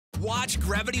Watch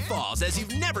Gravity Falls as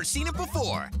you've never seen it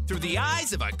before, through the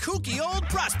eyes of a kooky old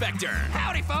prospector.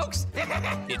 Howdy, folks.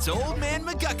 It's Old Man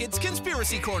McGucket's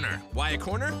Conspiracy Corner. Why a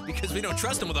corner? Because we don't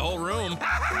trust him with a whole room.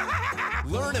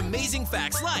 Learn amazing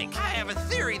facts like... I have a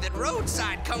theory that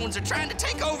roadside cones are trying to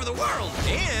take over the world.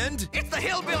 And... it's the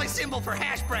hillbilly symbol for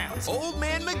hash browns. Old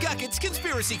Man McGucket's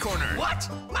Conspiracy Corner. What?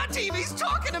 My TV's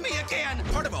talking to me again.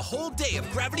 Part of a whole day of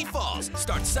Gravity Falls.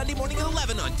 Starts Sunday morning at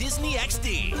 11 on Disney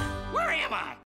XD. Where am I?